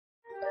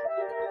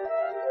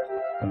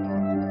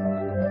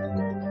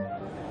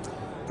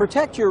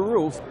Protect your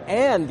roof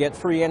and get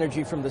free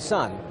energy from the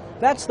sun.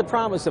 That's the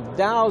promise of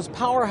Dow's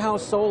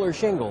Powerhouse Solar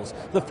Shingles,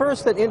 the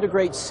first that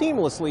integrates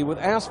seamlessly with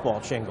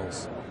asphalt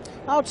shingles.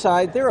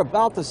 Outside, they're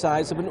about the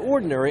size of an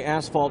ordinary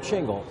asphalt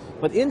shingle,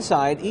 but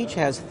inside each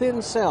has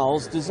thin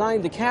cells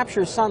designed to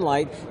capture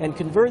sunlight and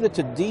convert it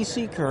to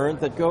DC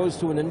current that goes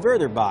to an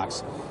inverter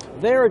box.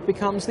 There it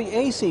becomes the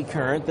AC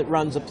current that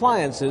runs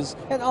appliances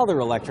and other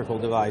electrical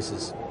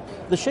devices.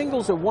 The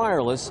shingles are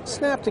wireless,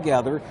 snap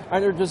together,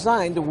 and are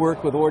designed to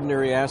work with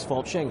ordinary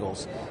asphalt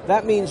shingles.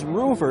 That means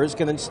roofers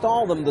can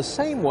install them the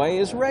same way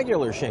as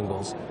regular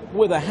shingles,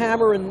 with a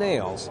hammer and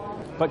nails.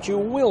 But you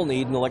will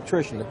need an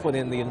electrician to put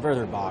in the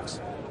inverter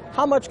box.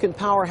 How much can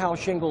Powerhouse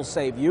Shingles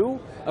save you?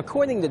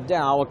 According to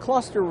Dow, a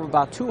cluster of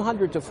about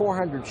 200 to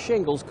 400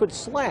 shingles could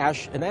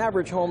slash an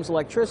average home's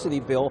electricity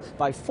bill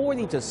by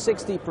 40 to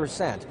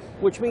 60%,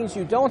 which means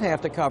you don't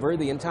have to cover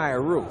the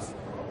entire roof.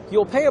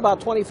 You'll pay about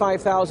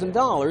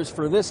 $25,000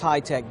 for this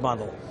high-tech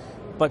bundle,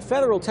 but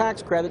federal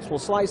tax credits will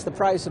slice the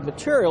price of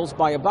materials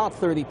by about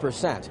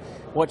 30%.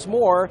 What's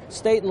more,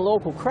 state and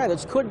local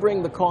credits could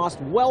bring the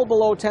cost well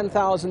below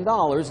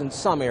 $10,000 in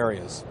some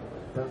areas.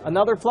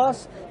 Another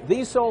plus,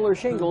 these solar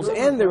shingles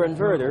and their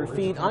inverter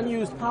feed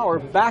unused power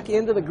back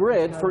into the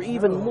grid for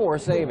even more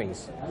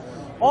savings.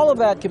 All of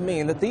that can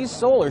mean that these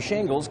solar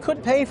shingles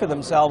could pay for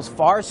themselves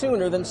far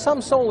sooner than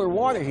some solar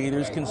water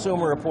heaters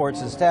Consumer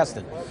Reports has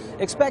tested.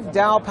 Expect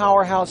Dow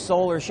Powerhouse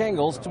Solar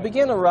Shingles to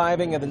begin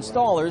arriving at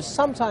installers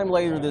sometime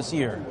later this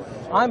year.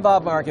 I'm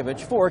Bob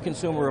Markovich for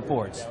Consumer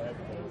Reports.